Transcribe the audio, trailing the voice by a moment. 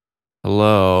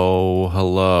Hello,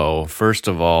 hello. First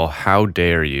of all, how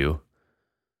dare you?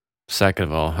 Second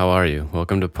of all, how are you?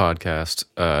 Welcome to podcast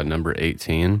number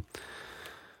 18.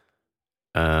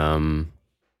 Um,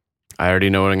 I already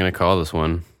know what I'm going to call this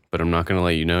one, but I'm not going to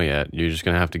let you know yet. You're just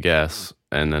going to have to guess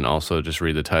and then also just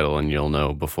read the title and you'll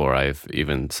know before I've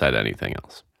even said anything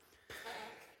else.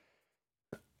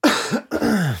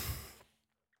 I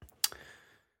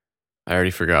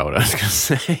already forgot what I was going to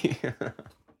say.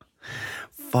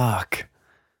 Fuck.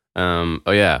 Oh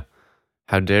yeah.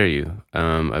 How dare you?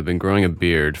 I've been growing a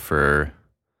beard for,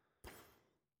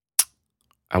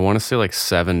 I want to say like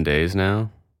 7 days now.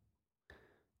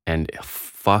 And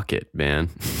fuck it, man.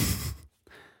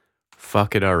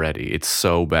 Fuck it already. It's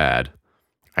so bad.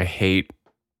 I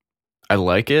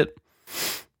like it.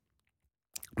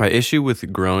 My issue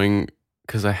with growing,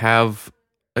 because I have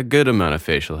a good amount of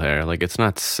facial hair. Like, it's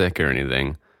not sick or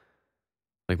anything.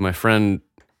 Like, my friend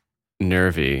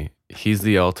Nervy, he's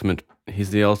the ultimate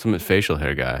facial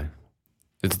hair guy.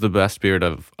 It's the best beard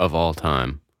of all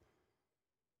time.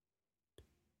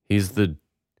 He's the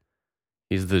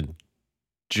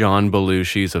John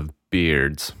Belushi's of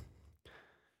beards.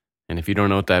 And if you don't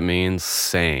know what that means,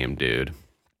 same, dude.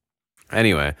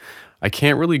 Anyway, I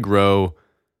can't really grow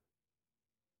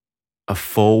a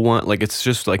full one. Like, it's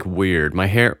just like weird.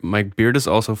 My beard is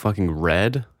also fucking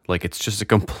red. Like, it's just a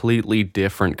completely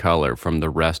different color from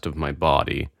the rest of my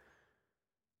body.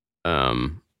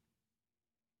 Um,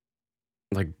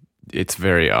 like, it's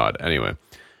very odd. Anyway,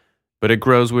 but it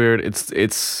grows weird.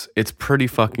 It's pretty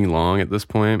fucking long at this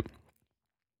point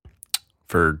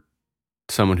for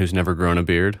someone who's never grown a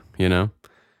beard, you know?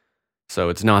 So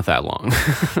it's not that long.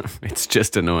 It's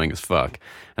just annoying as fuck.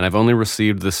 And I've only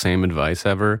received the same advice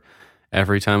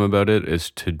every time about it is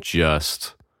to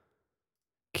just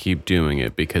keep doing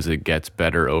it because it gets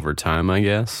better over time, I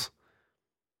guess.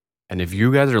 And if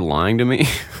you guys are lying to me,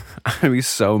 I'd be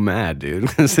so mad, dude,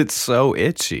 because it's so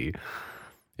itchy.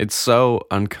 It's so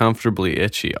uncomfortably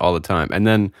itchy all the time. And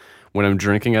then when I'm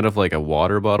drinking out of like a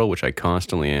water bottle, which I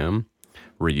constantly am,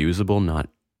 reusable,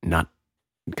 not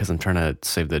because I'm trying to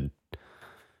save the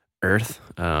earth.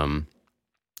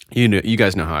 You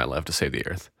guys know how I love to save the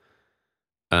earth.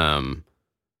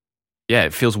 Yeah,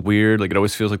 it feels weird. Like, it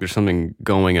always feels like there's something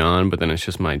going on, but then it's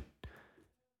just my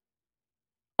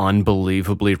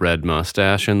unbelievably red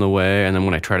mustache in the way. And then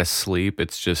when I try to sleep,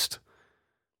 it's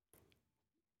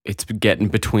getting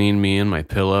between me and my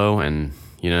pillow. And,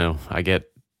 I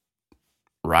get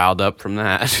riled up from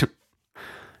that.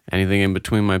 Anything in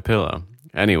between my pillow.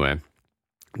 Anyway,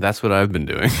 that's what I've been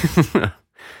doing.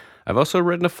 I've also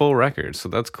written a full record, so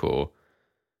that's cool.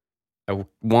 I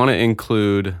want to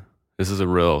include, this is a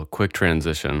real quick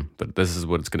transition, but this is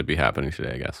what's going to be happening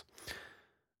today, I guess.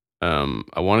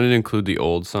 I wanted to include the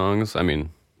old songs. I mean,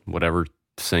 whatever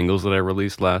singles that I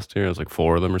released last year. It was like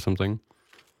 4 of them or something.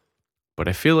 But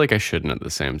I feel like I shouldn't at the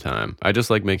same time. I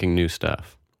just like making new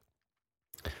stuff.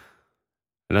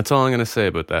 And that's all I'm going to say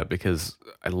about that because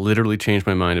I literally changed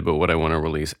my mind about what I want to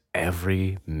release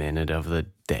every minute of the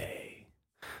day.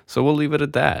 So we'll leave it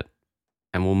at that.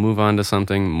 And we'll move on to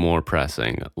something more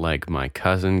pressing, like my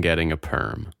cousin getting a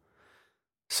perm.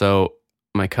 So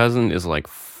my cousin is like,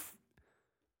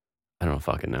 I don't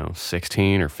fucking know,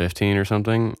 16 or 15 or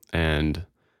something. And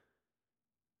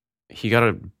he got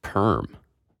a perm.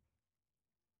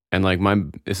 And like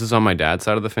this is on my dad's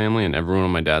side of the family, and everyone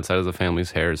on my dad's side of the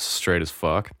family's hair is straight as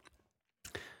fuck.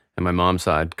 And my mom's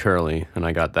side, curly, and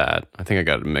I got that. I think I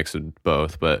got a mix of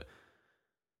both, but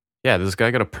yeah, this guy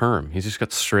got a perm. He's just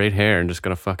got straight hair and just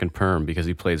got a fucking perm because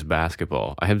he plays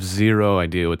basketball. I have zero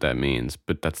idea what that means,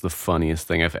 but that's the funniest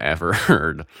thing I've ever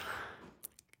heard.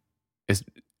 Is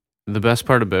the best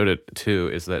part about it too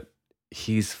is that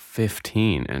he's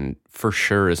 15 and for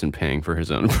sure isn't paying for his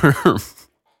own perm.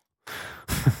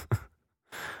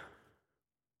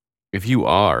 If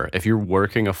you're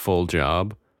working a full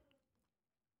job,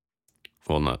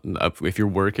 well, not if you're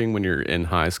working when you're in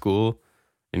high school,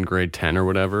 in grade 10 or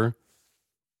whatever,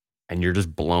 and you're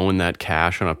just blowing that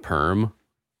cash on a perm,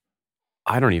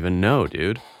 I don't even know,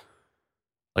 dude.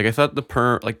 Like, I thought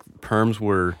perms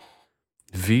were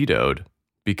vetoed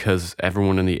because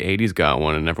everyone in the 80s got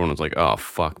one and everyone was like, oh,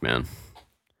 fuck, man.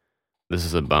 This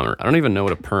is a bummer. I don't even know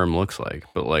what a perm looks like,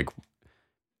 but like,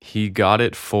 he got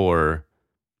it for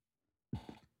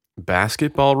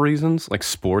basketball reasons, like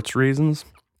sports reasons.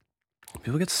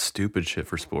 People get stupid shit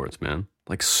for sports, man.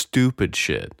 Like, stupid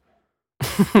shit.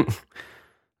 Let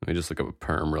me just look up a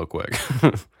perm real quick.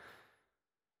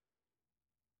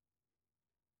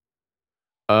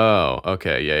 Oh,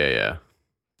 okay. Yeah.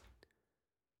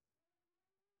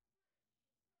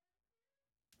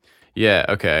 Yeah,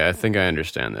 okay, I think I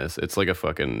understand this. It's like a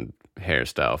fucking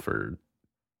hairstyle for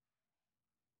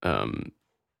um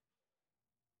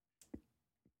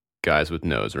guys with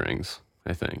nose rings,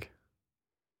 I think.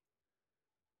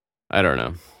 I don't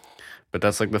know. But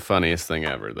that's like the funniest thing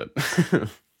ever that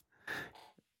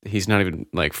he's not even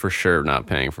like for sure not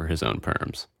paying for his own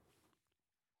perms.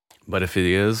 But if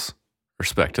he is,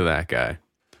 respect to that guy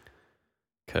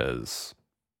cuz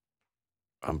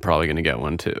I'm probably going to get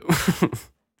one too.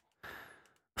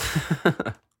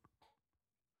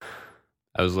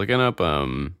 I was looking up I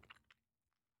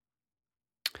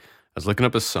was looking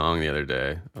up a song the other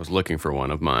day. I was looking for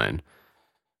one of mine.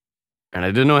 And I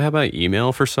didn't know I had my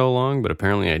email for so long, but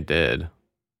apparently I did.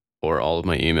 Or all of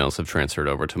my emails have transferred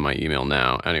over to my email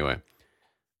now. Anyway,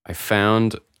 I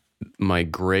found my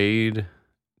grade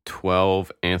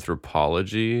 12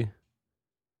 anthropology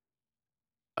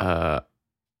uh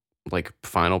like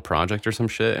final project or some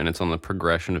shit, and it's on the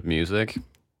progression of music.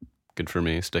 Good for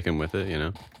me sticking with it, you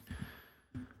know.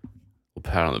 A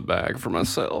pat on the back for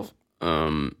myself.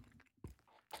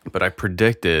 But I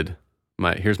predicted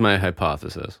here's my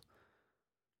hypothesis.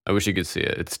 I wish you could see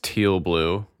it. It's teal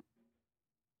blue.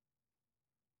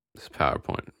 This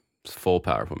PowerPoint. It's full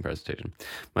PowerPoint presentation.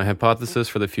 My hypothesis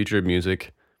for the future of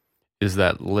music is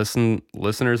that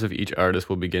listeners of each artist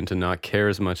will begin to not care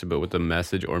as much about what the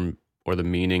message or the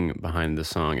meaning behind the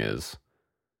song is.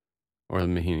 Or the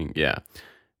meaning, yeah.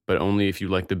 But only if you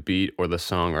like the beat or the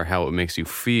song or how it makes you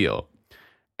feel.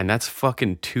 And that's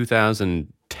fucking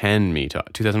 2010 me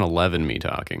 2011 me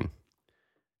talking.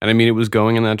 And I mean, it was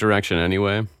going in that direction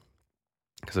anyway.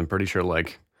 Because I'm pretty sure,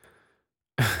 like,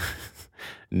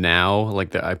 now,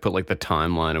 like, I put, like, the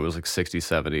timeline. It was, like, 60s,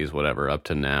 70s, whatever, up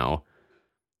to now.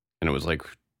 And it was, like,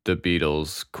 the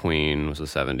Beatles, Queen was the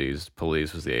 70s,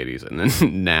 Police was the 80s. And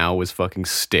then now was fucking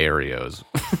stereos.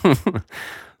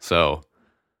 So...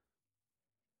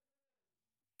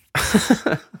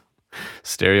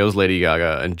 Stereos, Lady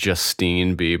Gaga, and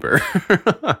Justine Bieber.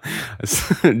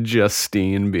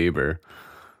 Justine Bieber.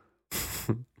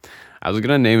 I was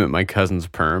gonna name it My Cousin's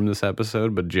Perm this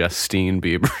episode, but Justine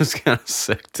Bieber's kind of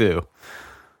sick too.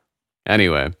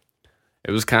 Anyway,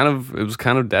 it was kind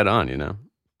of dead on, you know,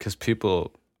 because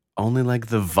people only like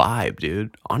the vibe,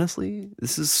 dude. Honestly,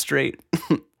 this is straight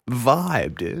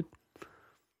vibe, dude.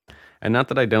 And not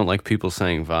that I don't like people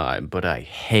saying vibe, but I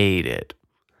hate it.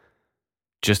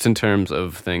 Just in terms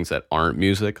of things that aren't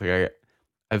music, like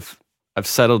I've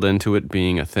settled into it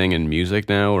being a thing in music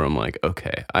now, where I'm like,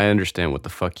 okay, I understand what the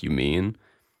fuck you mean.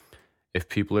 If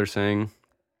people are saying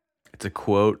it's a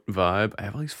quote vibe, I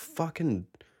have all these fucking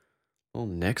little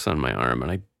nicks on my arm,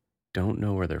 and I don't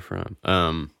know where they're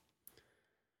from.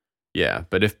 Yeah,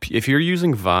 but if you're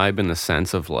using vibe in the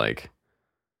sense of like,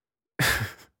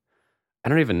 I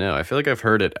don't even know. I feel like I've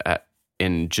heard it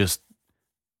in just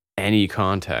any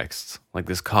context. Like,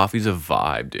 this coffee's a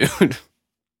vibe, dude.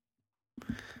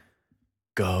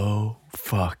 Go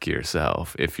fuck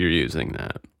yourself if you're using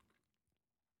that.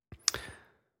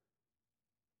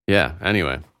 Yeah,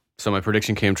 anyway. So my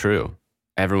prediction came true.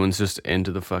 Everyone's just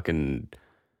into the fucking...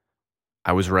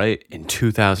 I was right in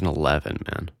 2011,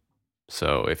 man.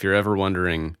 So if you're ever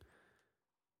wondering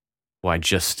why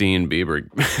Justine Bieber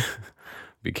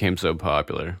became so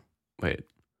popular... Wait.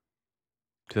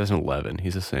 2011.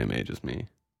 He's the same age as me.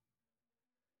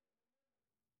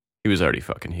 He was already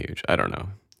fucking huge. I don't know.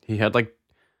 He had like...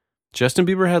 Justin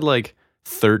Bieber had like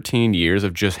 13 years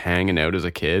of just hanging out as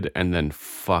a kid and then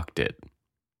fucked it.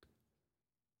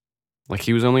 Like,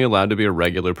 he was only allowed to be a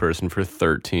regular person for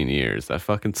 13 years. That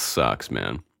fucking sucks,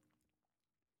 man.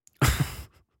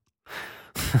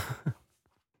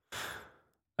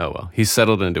 Oh well. He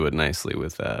settled into it nicely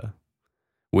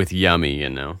with Yummy, you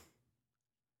know.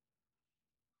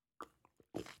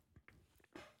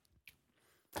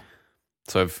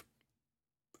 So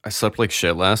I slept like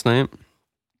shit last night,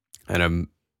 and I'm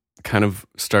kind of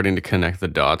starting to connect the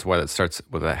dots why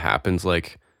that happens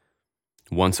like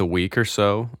once a week or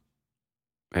so.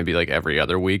 Maybe like every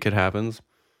other week it happens.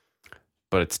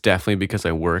 But it's definitely because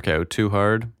I work out too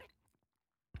hard.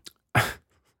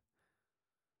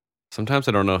 Sometimes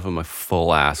I don't know if I'm a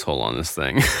full asshole on this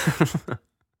thing.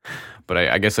 But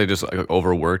I guess I just like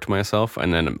overworked myself,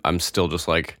 and then I'm still just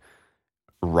like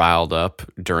riled up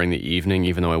during the evening,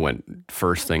 even though I went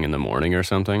first thing in the morning or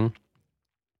something.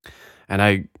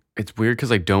 And it's weird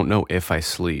because I don't know if I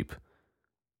sleep.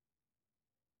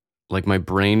 Like, my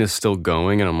brain is still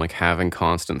going and I'm like having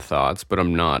constant thoughts, but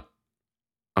I'm not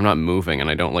moving, and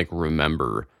I don't like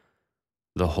remember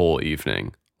the whole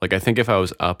evening. Like, I think if I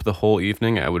was up the whole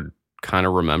evening, I would kind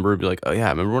of remember, be like, oh yeah,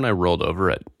 remember when I rolled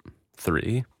over at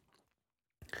 3?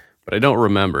 But I don't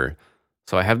remember.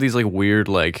 So I have these like weird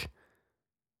like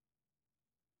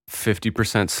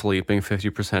 50% sleeping,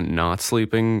 50% not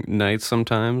sleeping nights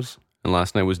sometimes. And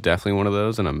last night was definitely one of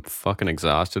those, and I'm fucking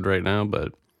exhausted right now,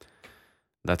 but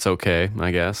that's okay, I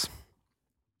guess.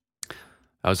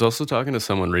 I was also talking to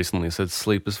someone recently who said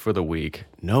sleep is for the weak.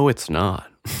 No, it's not.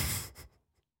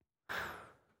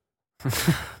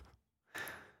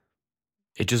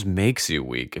 It just makes you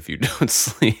weak if you don't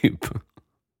sleep.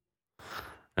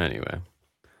 Anyway,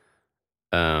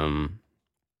 um,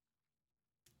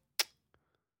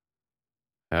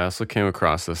 I also came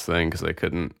across this thing because I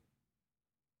couldn't,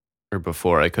 or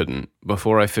before I couldn't,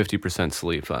 before I 50%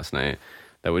 sleep last night.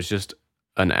 That was just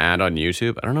an ad on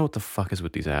YouTube. I don't know what the fuck is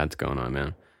with these ads going on,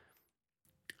 man.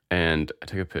 And I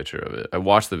took a picture of it. I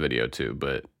watched the video too,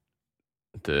 but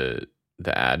the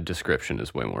the ad description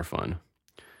is way more fun.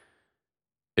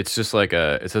 It's just like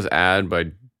it says ad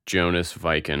by Jonas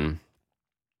Viken.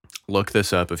 Look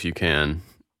this up if you can,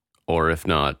 or if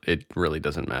not, it really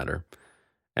doesn't matter.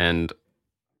 And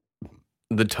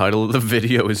the title of the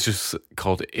video is just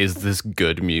called "Is this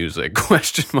good music?"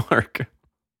 question mark.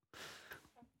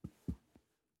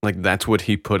 Like that's what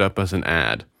he put up as an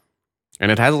ad.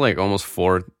 And it has like almost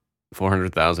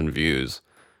 400,000 views.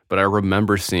 But I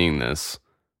remember seeing this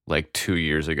like 2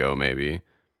 years ago maybe,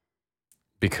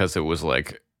 because it was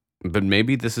like, but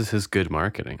maybe this is his good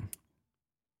marketing.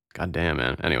 God damn,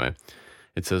 man. Anyway,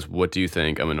 it says, "What do you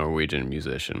think? I'm a Norwegian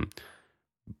musician."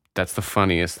 That's the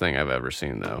funniest thing I've ever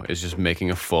seen, though, is just making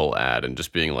a full ad and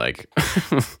just being like,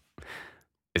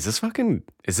 is this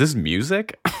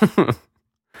music?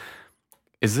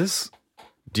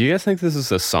 Do you guys think this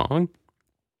is a song?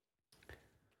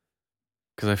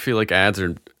 Because I feel like ads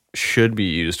should be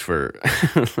used for,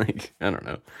 like, I don't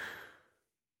know.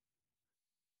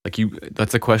 Like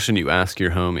that's a question you ask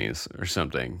your homies or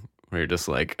something, where you're just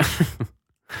like,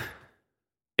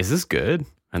 is this good?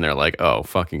 And they're like, oh,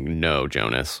 fucking no,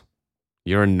 Jonas.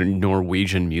 You're a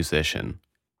Norwegian musician.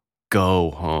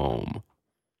 Go home.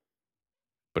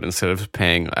 But instead of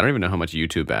paying, I don't even know how much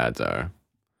YouTube ads are.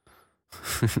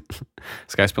 This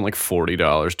guy spent like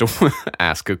 $40 to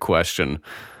ask a question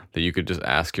that you could just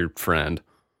ask your friend.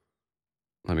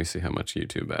 Let me see how much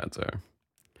YouTube ads are.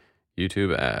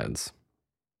 YouTube ads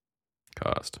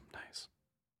cost. Nice.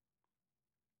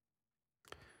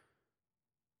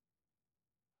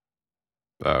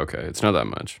 Oh, okay. It's not that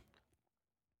much.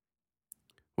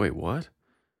 Wait, what?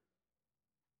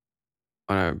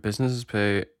 On our businesses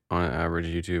pay on an average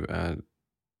YouTube ad.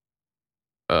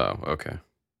 Oh, okay.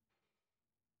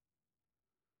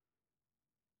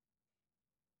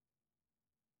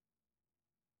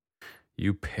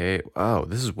 You pay. Oh,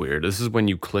 this is weird. This is when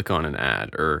you click on an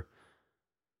ad, or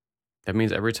that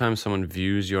means every time someone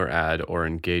views your ad or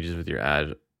engages with your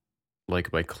ad, like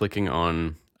by clicking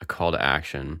on a call to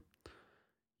action,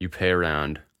 you pay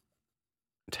around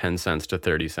 10 cents to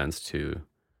 30 cents to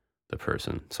the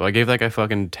person. So I gave that guy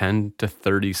fucking 10 to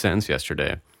 30 cents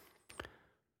yesterday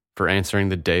for answering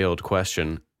the day old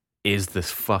question, is this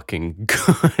fucking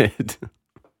good?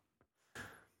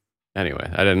 Anyway,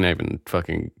 I didn't even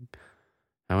fucking.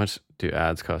 How much do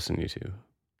ads cost on YouTube?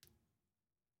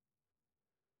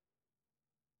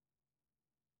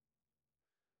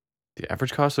 The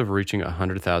average cost of reaching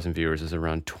 100,000 viewers is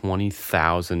around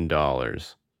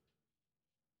 $20,000.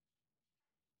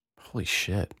 Holy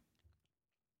shit.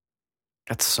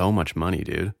 That's so much money,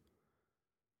 dude.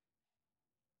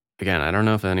 Again, I don't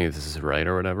know if any of this is right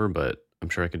or whatever, but I'm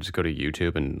sure I could just go to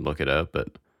YouTube and look it up, but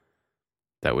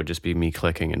that would just be me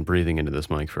clicking and breathing into this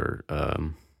mic for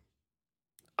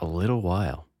a little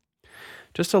while.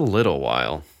 Just a little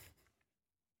while.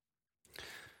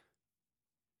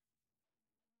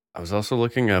 I was also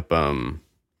looking up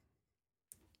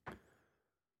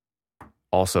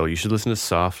also, you should listen to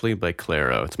Softly by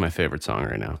Clairo. It's my favorite song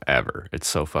right now, ever. It's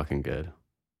so fucking good.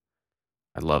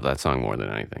 I love that song more than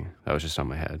anything. That was just on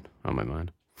my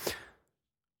mind.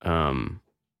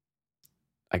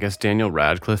 I guess Daniel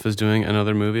Radcliffe is doing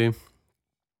another movie,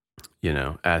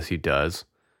 as he does.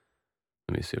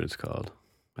 Let me see what it's called.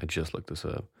 I just looked this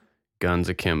up. Guns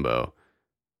Akimbo.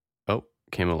 Oh,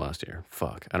 came out last year.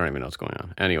 Fuck, I don't even know what's going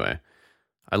on. Anyway,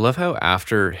 I love how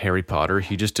after Harry Potter,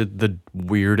 he just did the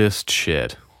weirdest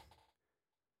shit.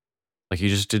 Like, he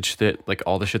just did shit, like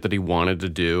all the shit that he wanted to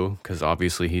do, because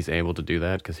obviously he's able to do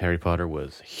that, because Harry Potter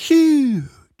was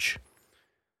huge.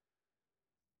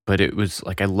 But it was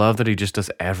like, I love that he just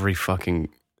does every fucking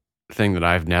thing that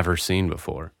I've never seen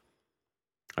before.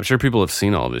 I'm sure people have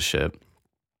seen all of this shit.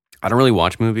 I don't really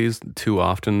watch movies too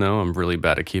often, though. I'm really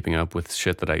bad at keeping up with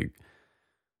shit that I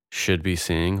should be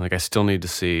seeing. Like, I still need to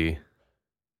see.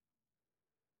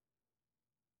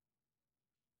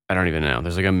 I don't even know.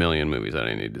 There's like a million movies that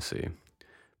I need to see.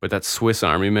 But that Swiss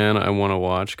Army Man I want to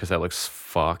watch because that looks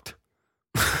fucked.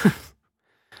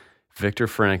 Victor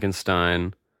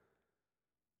Frankenstein.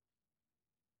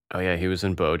 Oh yeah, he was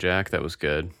in BoJack. That was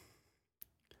good.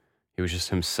 He was just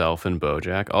himself in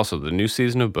BoJack. Also, the new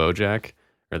season of BoJack,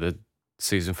 or the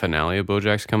season finale of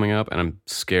BoJack's coming up, and I'm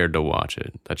scared to watch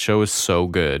it. That show is so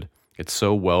good. It's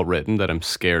so well written that I'm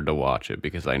scared to watch it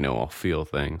because I know I'll feel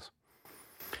things.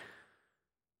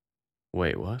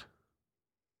 Wait, what?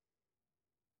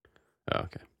 Oh,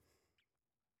 okay.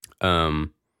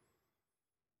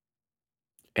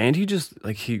 And he just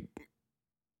like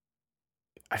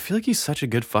I feel like he's such a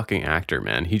good fucking actor,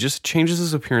 man. He just changes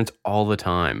his appearance all the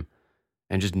time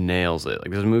and just nails it.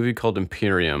 Like there's a movie called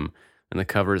Imperium, and the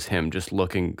cover is him just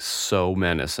looking so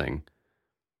menacing.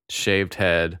 Shaved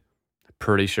head,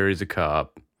 pretty sure he's a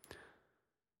cop.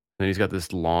 Then he's got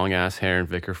this long ass hair and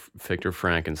Victor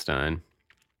Frankenstein.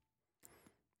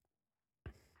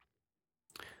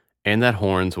 And that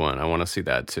horns one, I want to see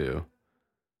that too.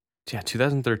 Yeah,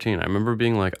 2013. I remember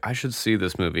being like, I should see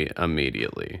this movie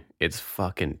immediately. It's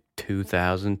fucking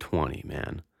 2020,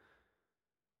 man.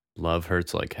 Love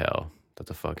Hurts Like Hell. That's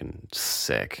a fucking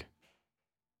sick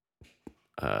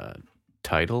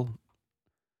title.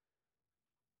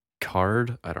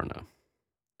 Card? I don't know.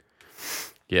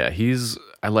 Yeah,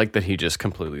 I like that he just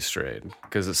completely strayed.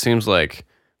 Because it seems like,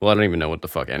 well, I don't even know what the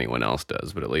fuck anyone else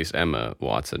does, but at least Emma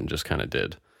Watson just kind of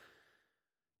did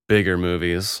bigger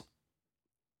movies.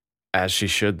 As she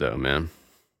should, though, man.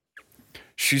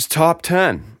 She's top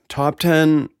 10. Top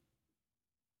 10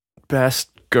 best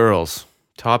girls.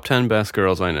 Top 10 best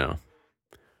girls I know.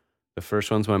 The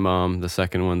first one's my mom. The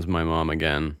second one's my mom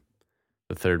again.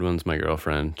 The third one's my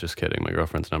girlfriend. Just kidding. My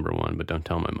girlfriend's number one, but don't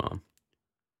tell my mom.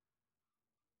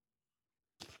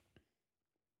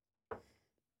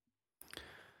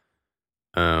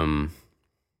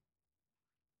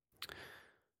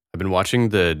 I've been watching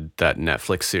that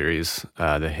Netflix series,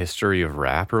 The History of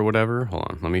Rap or whatever. Hold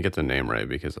on, let me get the name right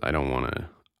because I don't wanna.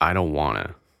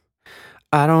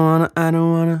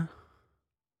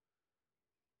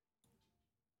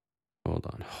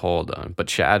 Hold on. But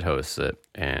Chad hosts it,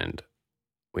 and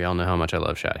we all know how much I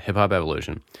love Chad. Hip Hop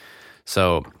Evolution.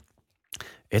 So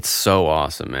it's so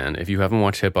awesome, man. If you haven't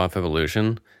watched Hip Hop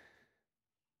Evolution,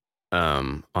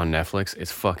 on Netflix,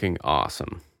 it's fucking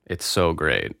awesome. It's so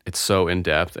great. It's so in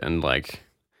depth and like,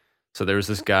 so there was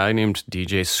this guy named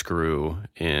DJ Screw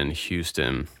in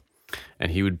Houston,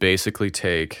 and he would basically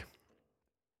take.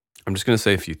 I'm just gonna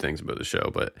say a few things about the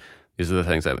show, but these are the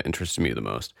things that have interested me the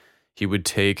most. He would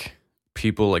take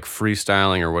people like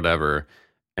freestyling or whatever,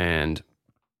 and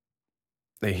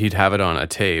he'd have it on a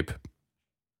tape,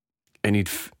 and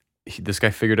this guy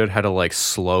figured out how to like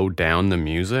slow down the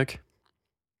music,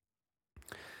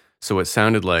 so it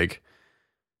sounded like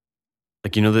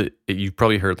you know that you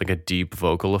probably heard like a deep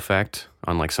vocal effect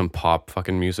on like some pop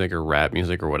fucking music or rap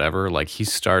music or whatever. Like he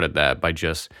started that by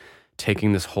just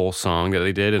taking this whole song that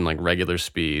they did in like regular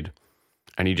speed,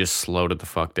 and he just slowed it the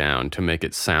fuck down to make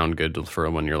it sound good for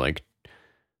when you're like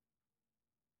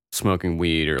smoking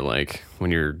weed or like when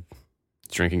you're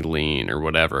drinking lean or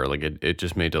whatever. Like it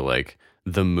just made to like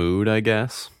the mood, I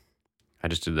guess. I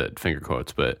just did that finger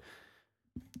quotes, but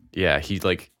yeah, he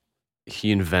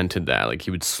invented that. Like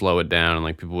he would slow it down, and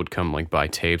like people would come like buy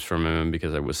tapes from him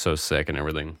because I was so sick and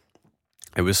everything.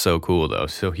 It was so cool though.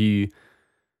 So it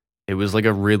was like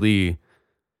a really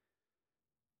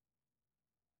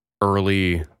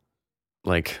early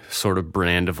like sort of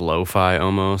brand of lo-fi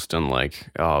almost, and like,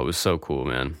 oh, it was so cool,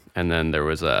 man. And then there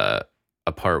was a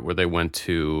part where they went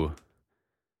to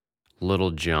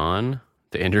Little John.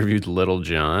 They interviewed Lil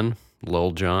Jon,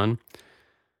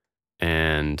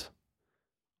 and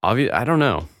I don't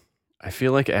know. I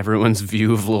feel like everyone's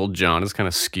view of Lil Jon is kind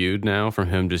of skewed now from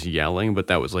him just yelling, but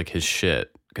that was like his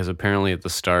shit. Because apparently at the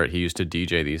start he used to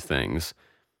DJ these things,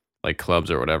 like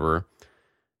clubs or whatever,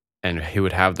 and he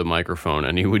would have the microphone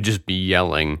and he would just be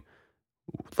yelling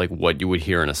like what you would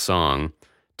hear in a song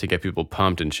to get people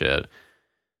pumped and shit.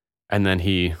 And then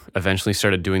he eventually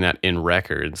started doing that in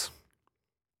records,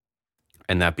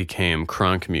 and that became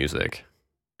crunk music,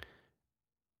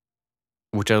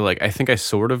 which I think I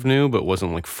sort of knew but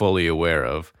wasn't like fully aware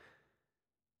of.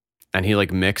 And he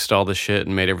like mixed all the shit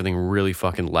and made everything really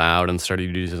fucking loud and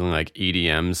started using like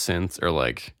EDM synths or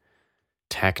like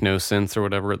techno synths or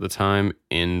whatever at the time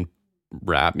in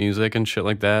rap music and shit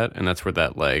like that. And that's where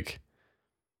that like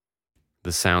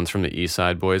the sounds from the East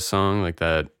Side Boys song, like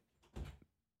that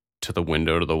To the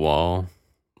Window to the Wall.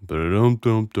 Dum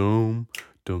dum dum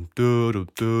dum dum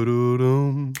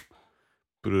dum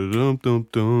dum dum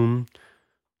dum.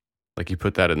 Like he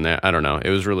put that in there. I don't know. It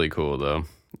was really cool though.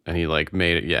 And he like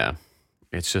made it. Yeah.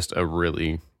 It's just a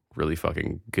really, really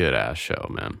fucking good ass show,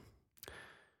 man.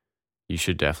 You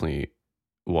should definitely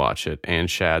watch it. And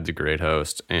Shad's a great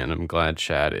host. And I'm glad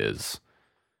Shad is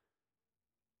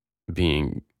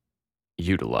being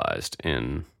utilized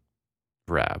in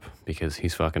rap because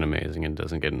he's fucking amazing and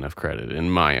doesn't get enough credit,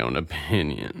 in my own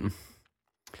opinion.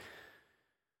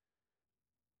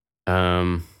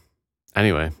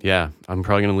 Anyway, yeah, I'm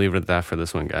probably gonna leave it at that for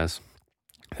this one, guys.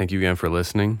 Thank you again for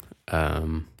listening.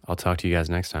 I'll talk to you guys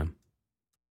next time.